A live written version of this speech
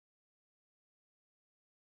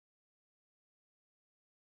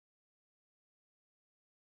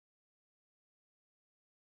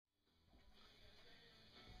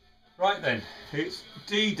Right then, it's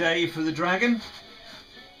D-Day for the dragon.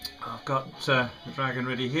 I've got the dragon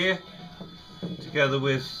ready here, together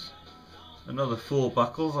with another 4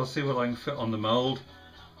 buckles. I'll see what I can fit on the mould.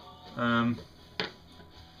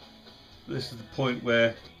 This is the point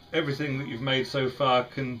where everything that you've made so far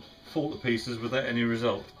can fall to pieces without any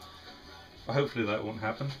result. But hopefully that won't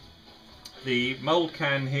happen. The mould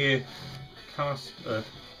can here, or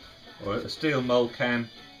a steel mould can,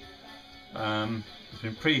 it's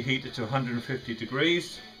been preheated to 150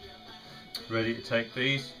 degrees, ready to take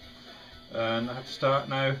these, and I have to start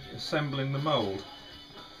now assembling the mould.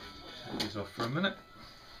 Take these off for a minute.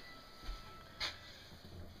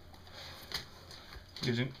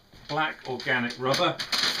 Using black organic rubber.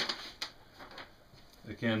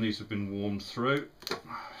 Again, these have been warmed through. Take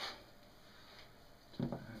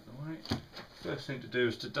that out of the way. First thing to do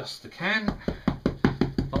is to dust the can.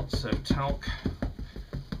 Lots of talc.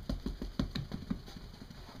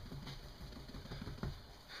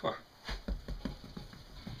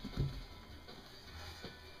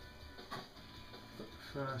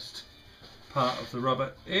 First part of the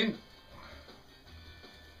rubber in. Make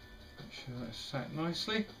sure that's sat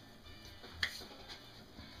nicely.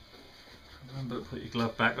 Remember to put your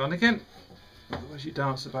glove back on again, otherwise you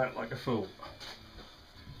dance about like a fool.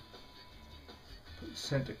 Put the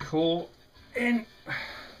centre core in and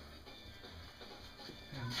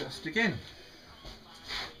dust again.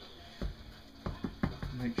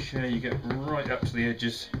 Make sure you get right up to the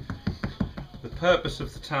edges. The purpose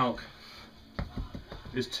of the talc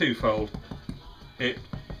is twofold. It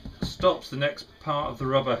stops the next part of the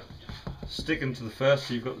rubber sticking to the first,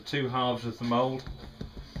 so you've got the 2 halves of the mould,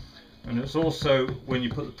 and it's also, when you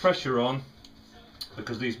put the pressure on,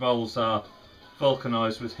 because these moulds are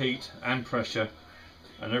vulcanized with heat and pressure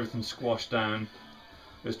and everything squashed down,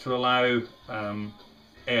 is to allow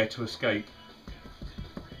air to escape,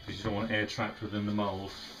 because you don't want air trapped within the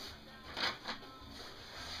mould.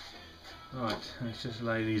 Right, let's just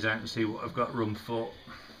lay these out and see what I've got room for.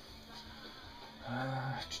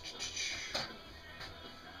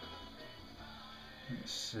 Let's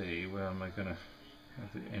see, where am I going to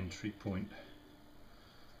have the entry point?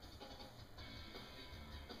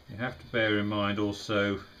 You have to bear in mind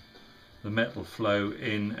also the metal flow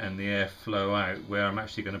in and the air flow out, where I'm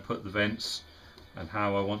actually going to put the vents and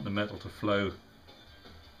how I want the metal to flow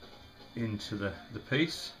into the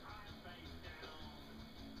piece.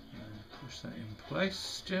 Push that in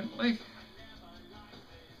place gently.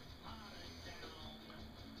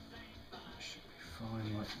 That should be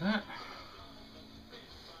fine like that.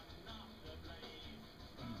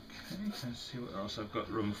 Okay, let's see what else I've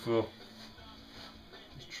got room for.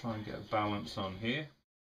 Just try and get a balance on here.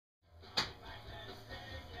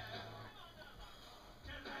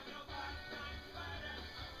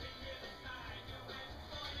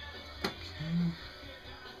 Okay.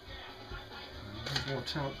 More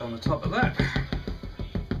talc on the top of that.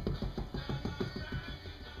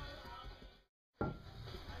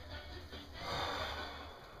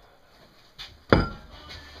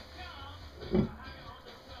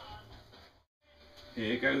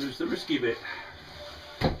 Here goes the risky bit.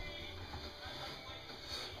 It's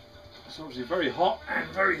obviously very hot and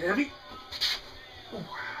very heavy.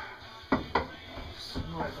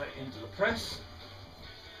 Slide that into the press.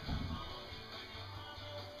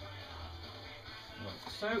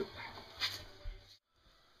 Like so.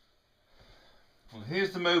 Well,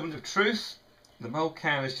 here's the moment of truth. The mould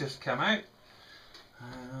can has just come out,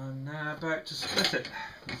 and I'm now about to split it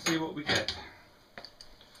and see what we get.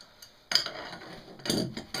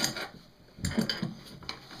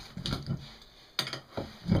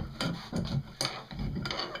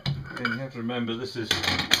 Again, you have to remember this is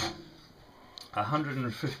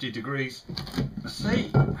 150 degrees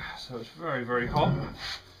C, so it's very, very hot.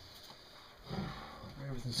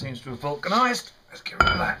 Everything seems to have vulcanized. Let's get rid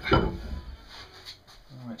of that.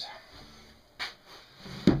 Right.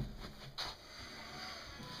 Okay,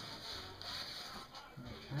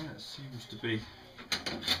 that seems to be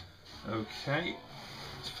okay.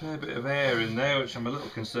 There's a fair bit of air in there, which I'm a little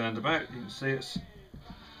concerned about. You can see it's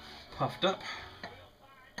puffed up.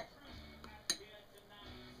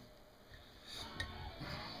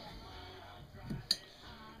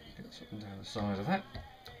 Get something down the side of that.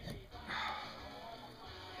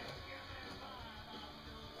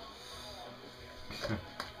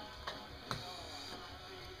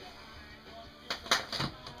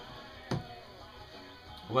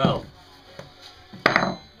 Well,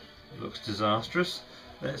 looks disastrous.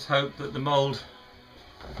 Let's hope that the mould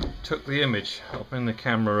took the image. I'll bring the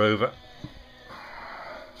camera over.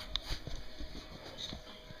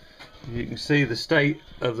 You can see the state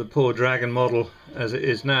of the poor dragon model as it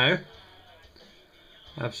is now.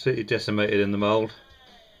 Absolutely decimated in the mould.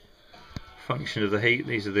 Function of the heat,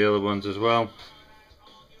 these are the other ones as well.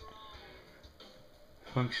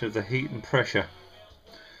 Function of the heat and pressure.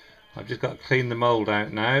 I've just got to clean the mould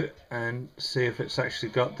out now and see if it's actually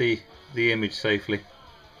got the image safely.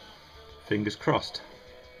 Fingers crossed.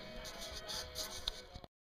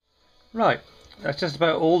 Right, that's just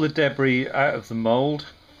about all the debris out of the mould.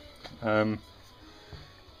 You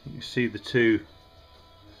can see the two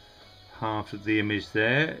halves of the image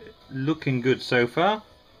there. Looking good so far.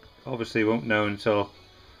 Obviously won't know until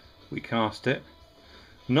we cast it.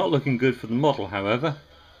 Not looking good for the model, however.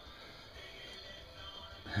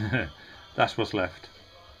 That's what's left.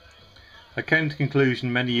 I came to the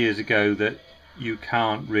conclusion many years ago that you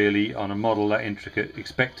can't really, on a model that intricate,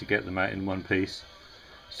 expect to get them out in one piece.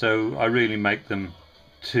 So I really make them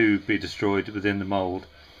to be destroyed within the mould.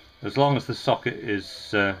 As long as the socket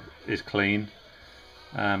is clean,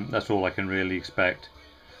 that's all I can really expect.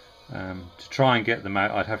 To try and get them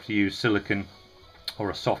out, I'd have to use silicone or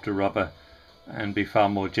a softer rubber and be far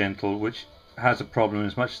more gentle, which has a problem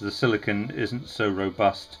as much as the silicone isn't so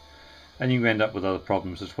robust, and you end up with other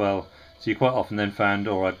problems as well. So you quite often then found,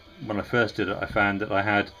 or when I first did it, I found that I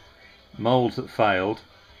had moulds that failed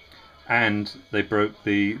and they broke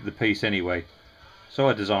the piece anyway. So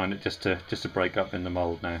I designed it just to break up in the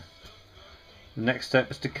mould now. The next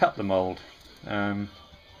step is to cut the mould.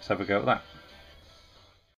 Let's have a go at that.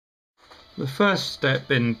 The first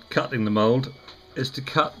step in cutting the mould is to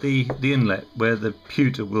cut the inlet where the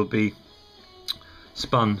pewter will be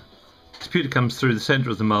spun. The pewter comes through the centre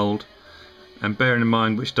of the mould, and bearing in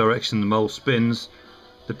mind which direction the mould spins,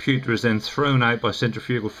 the pewter is then thrown out by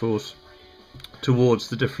centrifugal force towards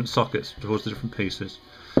the different sockets, towards the different pieces.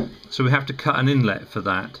 So we have to cut an inlet for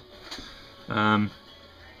that.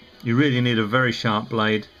 You really need a very sharp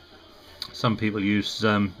blade. Some people use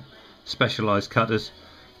specialised cutters,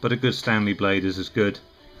 but a good Stanley blade is as good.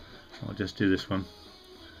 I'll just do this one.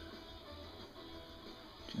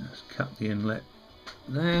 Just cut the inlet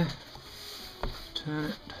there, turn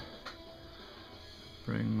it,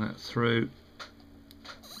 bring that through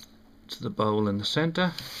to the bowl in the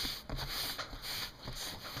centre,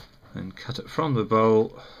 then cut it from the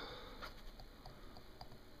bowl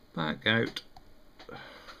back out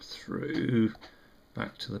through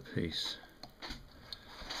back to the piece.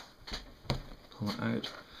 Pull it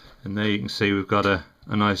out, and there you can see we've got a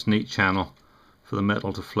nice neat channel for the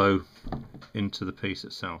metal to flow into the piece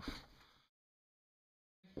itself.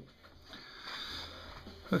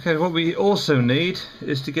 Okay, what we also need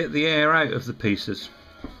is to get the air out of the pieces.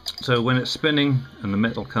 So when it's spinning and the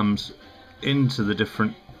metal comes into the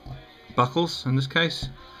different buckles, in this case,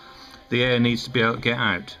 the air needs to be able to get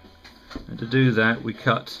out. And to do that, we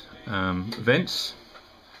cut vents.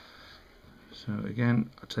 So again,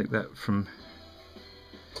 I'll take that from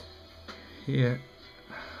here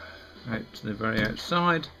out to the very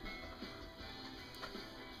outside.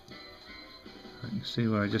 You can see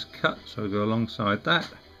where I just cut, so I go alongside that.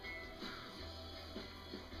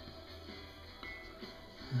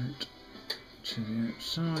 Out to the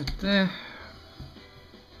outside there.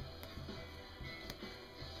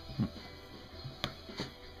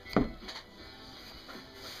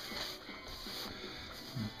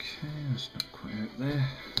 Okay, that's not quite out there.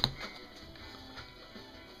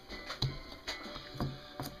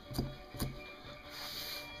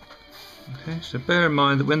 Okay, so bear in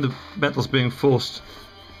mind that when the metal's being forced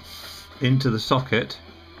into the socket,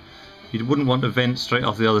 you wouldn't want to vent straight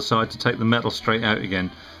off the other side to take the metal straight out again.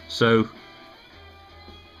 So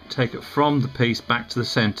take it from the piece back to the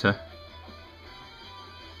centre,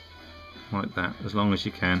 like that, as long as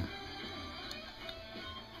you can.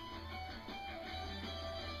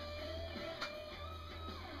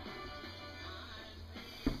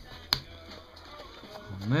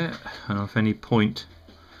 On there, and off any point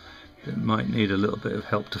that might need a little bit of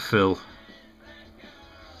help to fill,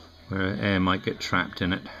 where air might get trapped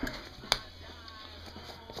in it.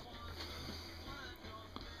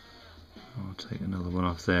 I'll take another one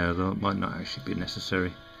off there, though it might not actually be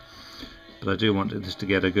necessary, but I do want this to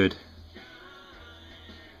get a good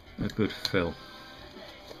fill.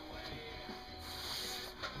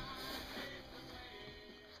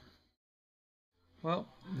 Well,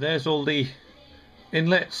 there's all the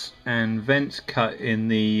inlets and vents cut in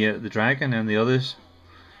the Dragon and the others.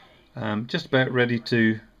 Just about ready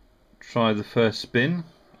to try the first spin.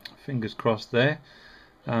 Fingers crossed there.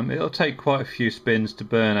 It'll take quite a few spins to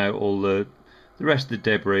burn out all the rest of the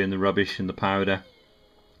debris and the rubbish and the powder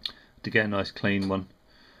to get a nice clean one.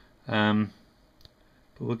 But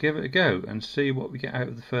we'll give it a go and see what we get out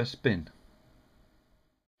of the first spin.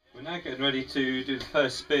 We're now getting ready to do the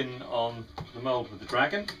first spin on the mould with the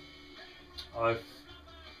dragon. I've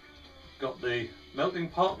got the melting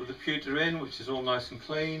pot with the pewter in, which is all nice and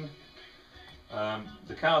clean.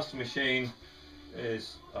 The casting machine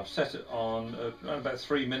is, I've set it on around about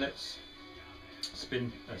 3 minutes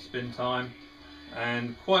spin time,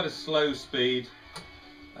 and quite a slow speed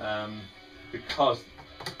because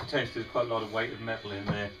potentially there's quite a lot of weight of metal in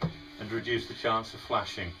there, and to reduce the chance of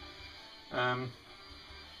flashing.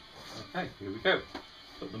 Okay, here we go.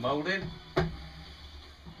 Put the mould in.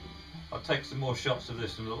 I'll take some more shots of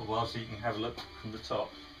this in a little while so you can have a look from the top.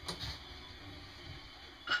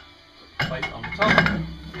 Plate on the top.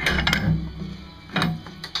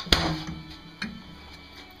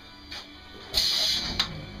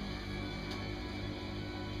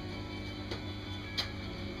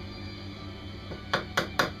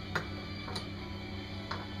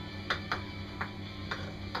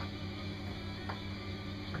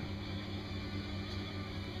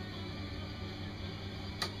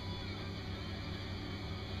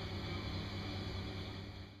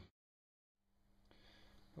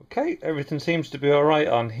 Okay, everything seems to be alright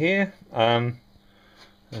on here. And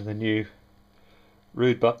the new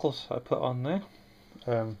rude buckles I put on there.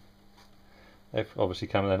 They've obviously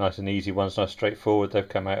come, they're nice and easy ones, nice straightforward, they've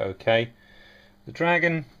come out okay. The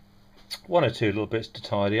dragon, one or two little bits to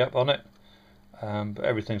tidy up on it, but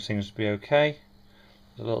everything seems to be okay.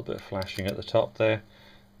 There's a little bit of flashing at the top there,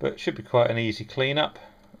 but it should be quite an easy clean up.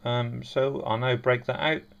 So I'll now break that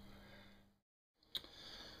out.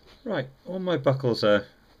 Right, all my buckles are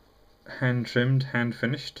hand trimmed, hand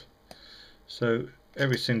finished, so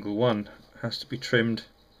every single one has to be trimmed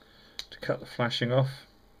to cut the flashing off.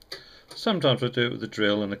 Sometimes I do it with a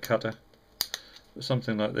drill and a cutter, but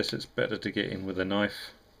something like this it's better to get in with a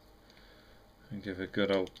knife and give a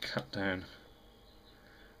good old cut down.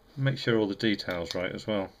 Make sure all the details right as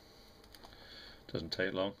well. Doesn't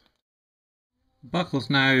take long. Buckle's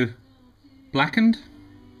now blackened.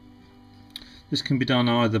 This can be done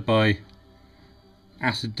either by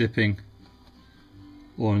acid dipping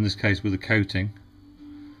or in this case with a coating.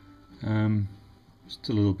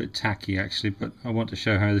 Still a little bit tacky actually, but I want to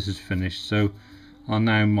show how this is finished, so I'll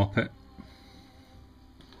now mop it.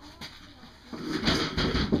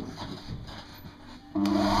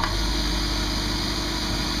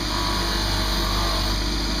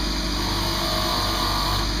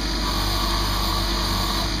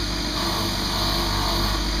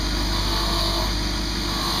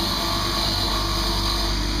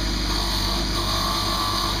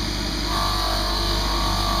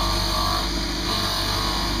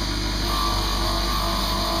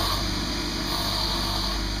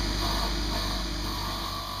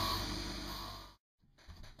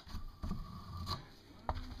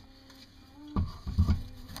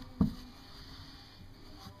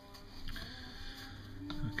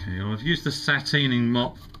 Okay, well, I've used the satining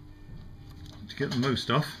mop to get the most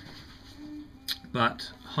off, but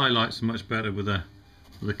highlights are much better with a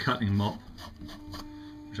cutting mop,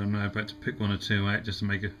 which I'm now about to pick one or two out just to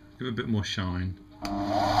make it give it a bit more shine.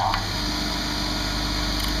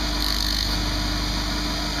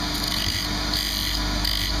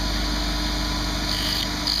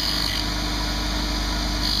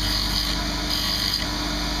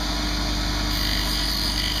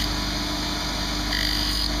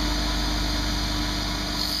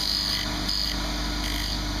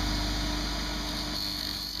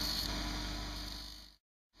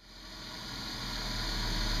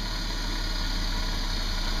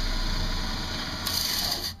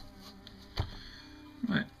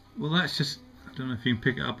 Right, well that's just, I don't know if you can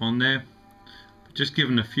pick it up on there, but just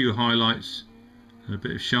giving a few highlights and a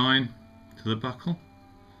bit of shine to the buckle.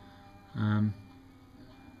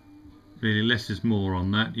 Really less is more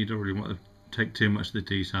on that, you don't really want to take too much of the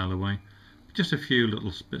detail away, but just a few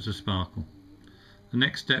little bits of sparkle. The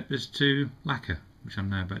next step is to lacquer, which I'm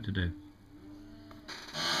now about to do.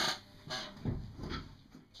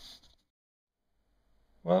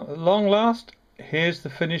 Well, at long last, here's the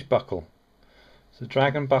finished buckle. It's a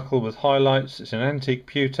dragon buckle with highlights, it's an antique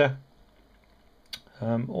pewter,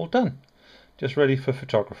 all done, just ready for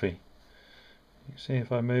photography. You can see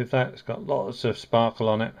if I move that, it's got lots of sparkle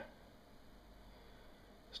on it.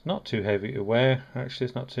 It's not too heavy to wear, actually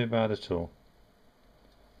it's not too bad at all.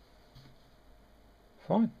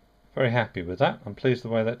 Fine, very happy with that, I'm pleased the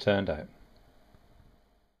way that turned out.